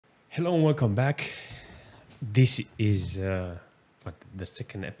Hello and welcome back. This is the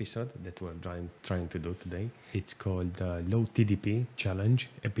second episode that we're trying to do today. It's called Low TDP Challenge,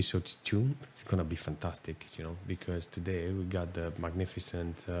 episode 2. It's gonna be fantastic, because today we got the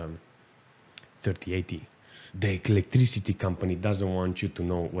magnificent 3080. The electricity company doesn't want you to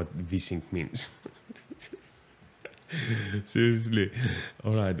know what VSync means. Seriously.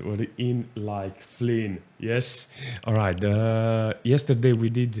 All right, we're in like Flynn. Yes. All right. Yesterday we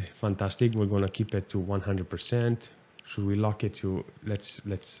did fantastic. We're gonna keep it to 100%. Should we lock it to?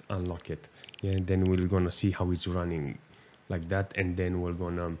 Let's unlock it. Yeah, and then we're gonna see how it's running like that, and then we're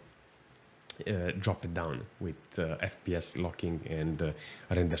gonna drop it down with FPS locking and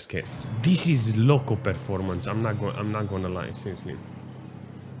render scale. This is local performance. I'm not gonna lie. Seriously,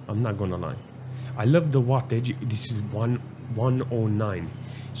 I'm not gonna lie. I love the wattage. This is 109.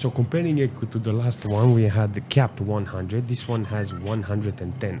 So comparing it to the last one, we had the capped 100. This one has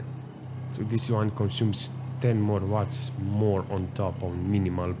 110. So this one consumes 10 more watts more on top of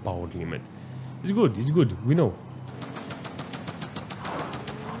minimal power limit. It's good. It's good. We know.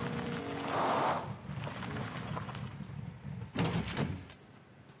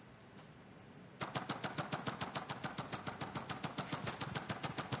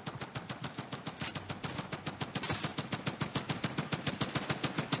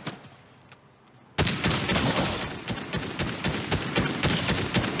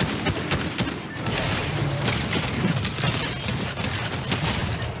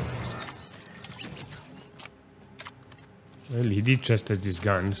 Well, he did test this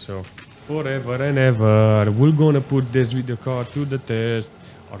gun, so forever and ever, we're gonna put this video card to the test.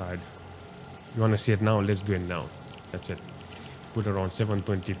 All right, you wanna see it now? Let's do it now. That's it. Put it on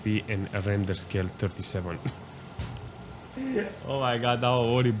 720p and a render scale 37. Oh my god, how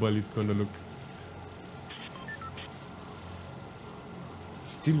horrible it's gonna look.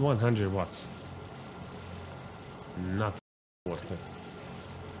 Still 100 watts. Not worth it.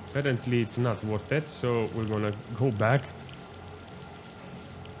 Apparently it's not worth it, so we're gonna go back.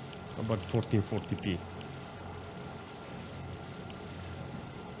 About 1440p.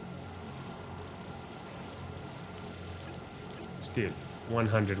 Still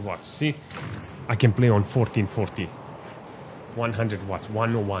 100 watts. See, I can play on 1440. 100 watts,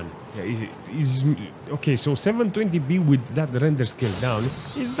 101. Yeah, okay, so 720p with that render scale down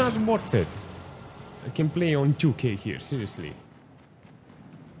is not worth it. I can play on 2K here, seriously.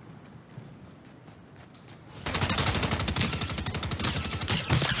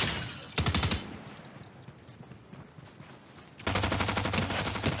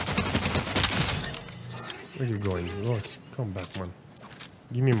 Where are you going? Lord, come back, man.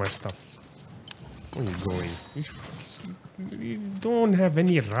 Give me my stuff. Where are you going? You don't have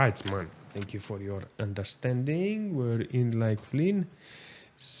any rights, man. Thank you for your understanding. We're in like Flynn.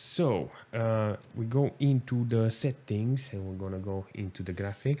 So, we go into the settings and we're gonna go into the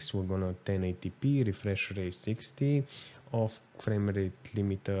graphics. We're gonna 1080p, refresh rate 60, off frame rate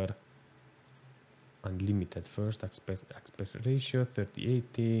limiter, unlimited first, aspect ratio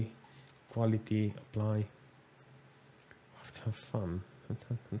 3080, quality, apply. Have fun.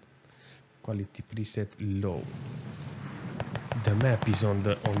 Quality preset low. The map is on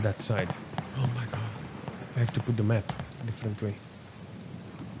that side. Oh my god, I have to put the map different way.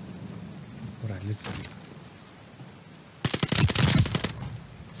 All right, let's see.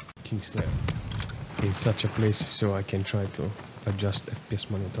 King Slayer in such a place so I can try to adjust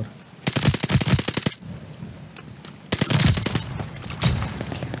FPS monitor.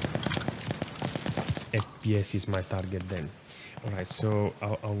 FPS is my target then. Alright, so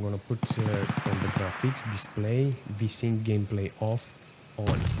I'm gonna put on the graphics, display, VSync gameplay off,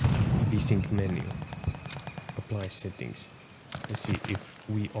 on, VSync menu, apply settings. Let's see if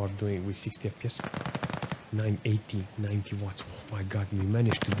we are doing with 60 FPS, 980, 90 watts. Oh my god, we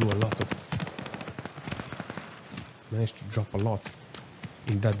managed to do a lot of, managed to drop a lot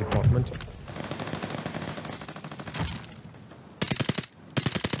in that department.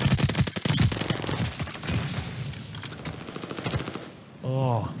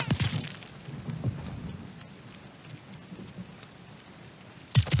 Oh.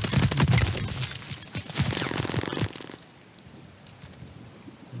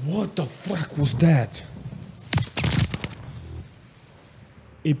 What the fuck was that?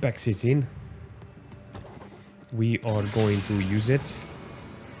 Apex is in. We are going to use it.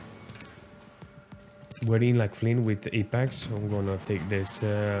 We're in like Flynn with Apex. I'm gonna take this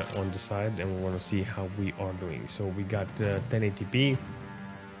on the side and we're gonna see how we are doing. So we got 1080p,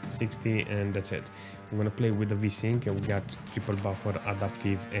 60, and that's it. I'm gonna play with the VSync and we got triple buffer,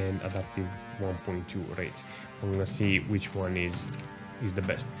 adaptive, and adaptive 1.2 rate. I'm gonna see which one is is the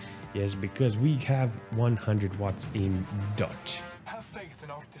best. Yes, because we have 100 watts in Dutch. Have faith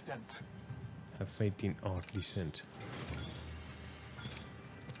in our descent. Have faith in our descent.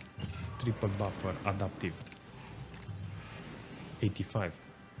 Triple buffer, adaptive. 85.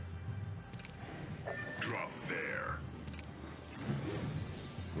 Drop there.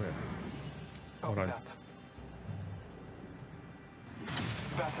 Where? Copy Alright. that.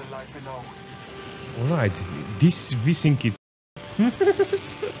 Battle lies below. Alright, this V-Sync is...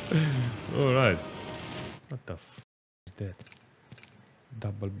 Alright. What the f is that?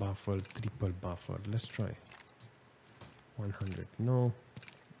 Double buffer, triple buffer. Let's try. 100, no.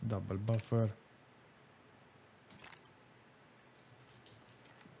 Double buffer.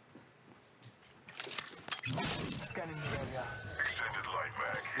 Scanning the area. Extended light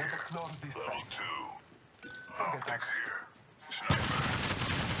mag. Let's explore this Level way. 2. Forget that. Optics here. Sniper.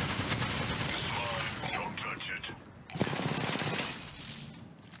 It's mine. Don't touch it.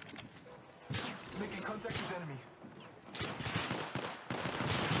 Making contact with enemy.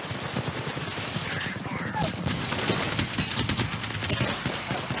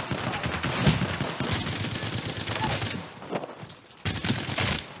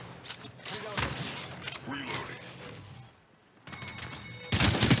 Reloading.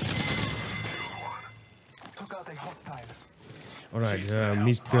 Took out a hostile. Alright,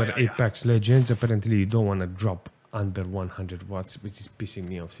 Mr. Apex Legends, apparently you don't want to drop under 100 watts, which is pissing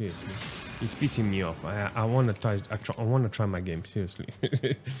me off, seriously. It's pissing me off. I want to try my game, seriously.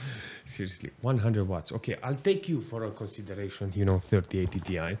 Seriously, 100 watts. Okay, I'll take you for a consideration, you know, 3080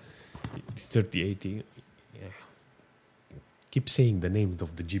 Ti. It's 3080. Yeah. Keep saying the names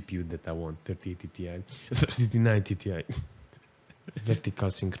of the GPU that I want. 3080 Ti, 3090 Ti. Vertical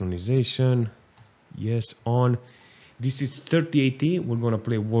synchronization. Yes, on. This is 3080. We're gonna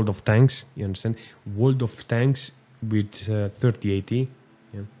play World of Tanks. You understand? World of Tanks with 3080.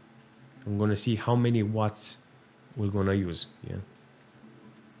 Yeah. I'm gonna see how many watts we're gonna use. Yeah.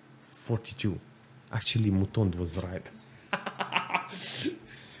 42. Actually, Mutond was right.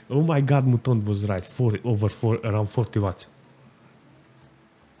 Oh my God, Mutond was right. Around 40 watts.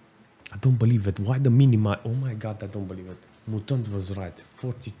 I don't believe it. Why the minima? Oh my God, I don't believe it. Mutond was right.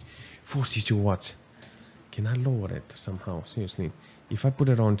 42 watts. Can I lower it somehow? Seriously. If I put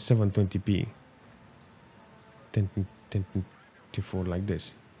it on 720p, 1024 like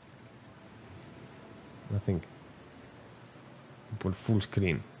this. Nothing. Put full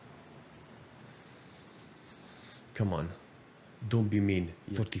screen. Come on. Don't be mean.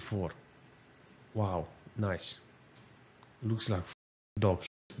 34. Wow. Nice. Looks like dog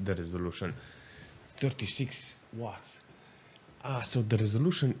shit, the resolution. 36 watts. Ah, so the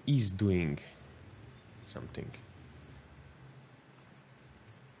resolution is doing something.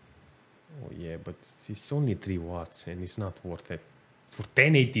 Oh yeah, but it's only 3 watts and it's not worth it. For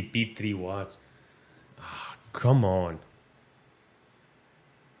 1080p 3 watts. Ah, come on.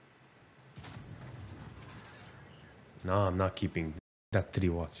 No, I'm not keeping that 3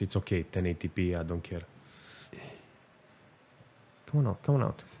 watts. It's okay, 1080p, I don't care. Come on out, come on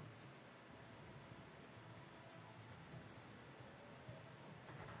out.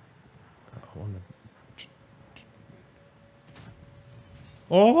 I wanna...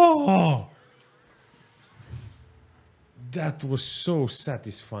 Oh! That was so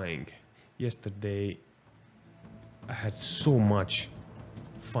satisfying. Yesterday, I had so much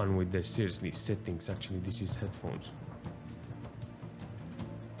fun with this. Seriously, settings. Actually, this is headphones.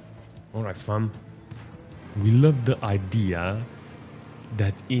 Alright, fam. We love the idea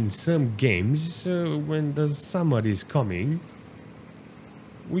that in some games, when the summer is coming,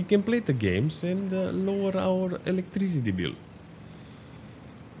 we can play the games and lower our electricity bill.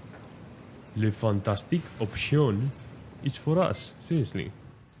 Le fantastique option is for us, seriously.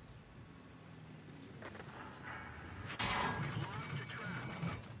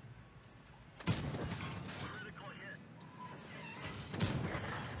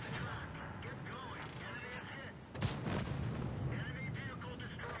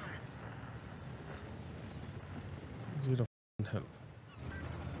 Zero help.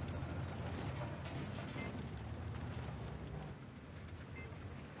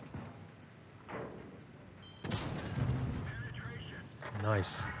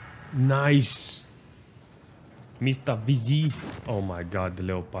 Nice. Nice. Mr. VZ. Oh my God, the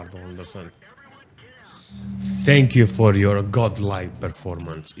Leopard Anderson. Thank you for your godlike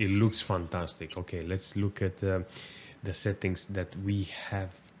performance. It looks fantastic. Okay, let's look at the settings that we have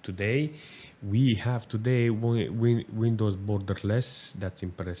today. We have today Windows borderless. That's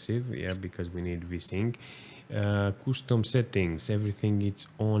impressive. Yeah, because we need VSync. Custom settings. Everything is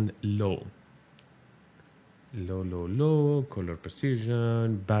on low. Low, low, low, color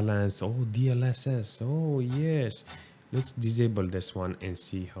precision, balance. Oh, DLSS. Oh, yes. Let's disable this one and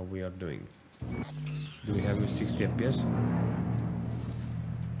see how we are doing. Do we have a 60 FPS?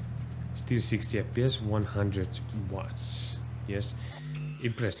 Still 60 FPS, 100 watts. Yes,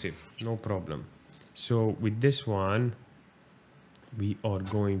 impressive, no problem. So with this one, we are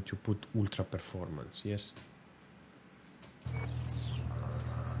going to put ultra performance. Yes,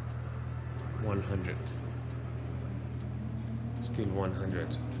 100. Still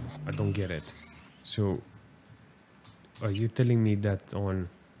 100. I don't get it. So are you telling me that on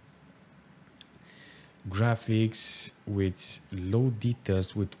graphics with low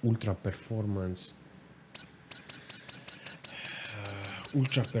details with ultra performance,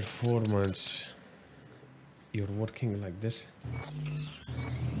 you're working like this?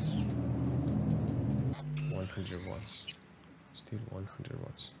 100 watts, still 100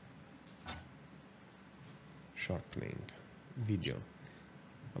 watts. Sharpening video.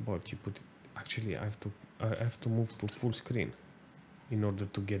 About you put it, actually I have to move to full screen in order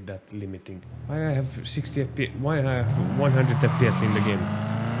to get that limiting. Why I have 60 FPS? Why I have 100 FPS in the game?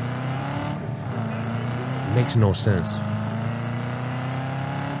 Makes no sense.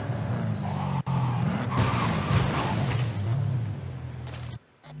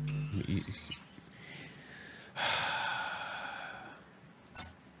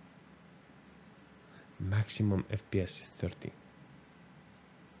 Maximum FPS 30.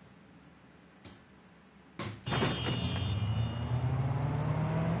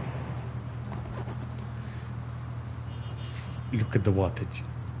 Look at the wattage.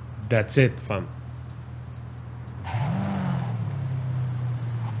 That's it, fam.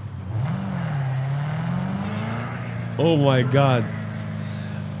 Oh my god.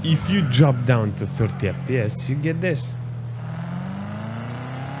 If you drop down to 30 FPS, you get this.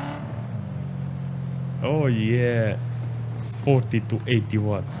 Oh yeah. 40 to 80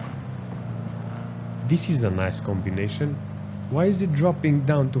 watts. This is a nice combination. Why is it dropping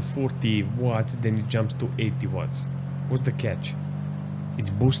down to 40 watts, then it jumps to 80 watts? What's the catch? It's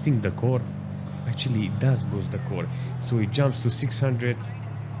boosting the core. Actually, it does boost the core. So it jumps to 600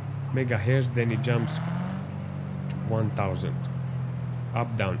 megahertz, then it jumps to 1000.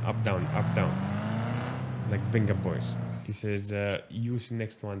 Up, down, up, down, up, down. Like Venga Boys. He says, use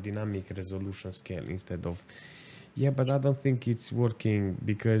next one dynamic resolution scale instead of... Yeah, but I don't think it's working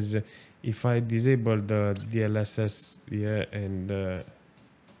because if I disable the DLSS, yeah, and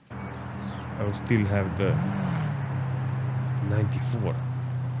I will still have the 94.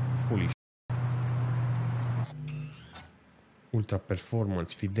 Holy shit. Ultra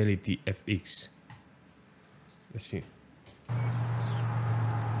performance fidelity FX. Let's see.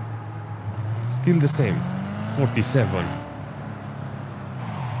 Still the same. 47.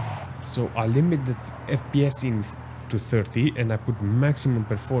 So I limit the FPS to 30 and I put maximum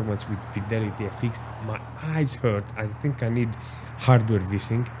performance with fidelity FX. My eyes hurt. I think I need hardware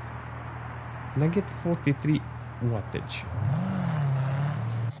VSync. And I get 43 wattage.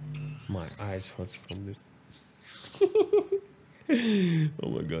 My eyes hurt from this. Oh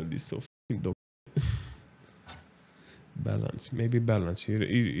my god, this is so f***ing dope. Balance, maybe balance.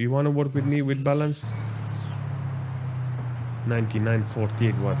 You want to work with me with balance? 99,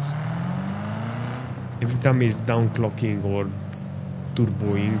 48 watts. Every time it's downclocking or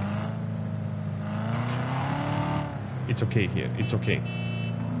turboing, it's okay here. It's okay.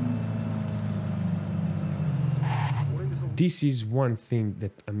 This is one thing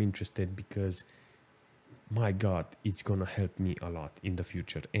that I'm interested because my god, it's gonna help me a lot in the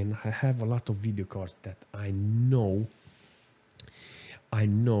future. And I have a lot of video cards that I know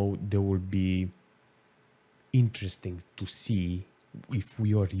they will be interesting to see if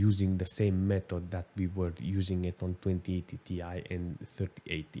we are using the same method that we were using it on 2080 Ti and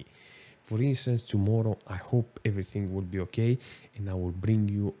 3080. For instance, tomorrow I hope everything will be okay and I will bring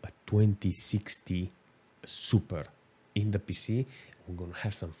you a 2060 Super in the PC. We're gonna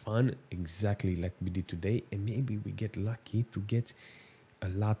have some fun exactly like we did today, and maybe we get lucky to get a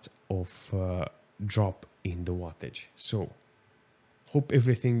lot of drop in the wattage. So hope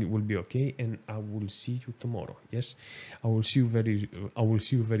everything will be okay, and I will see you tomorrow. Yes, I will see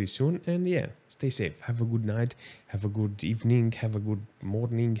you very soon. And yeah, stay safe. Have a good night. Have a good evening. Have a good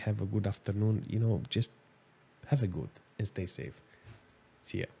morning. Have a good afternoon. You know, just have a good and stay safe.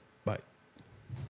 See ya.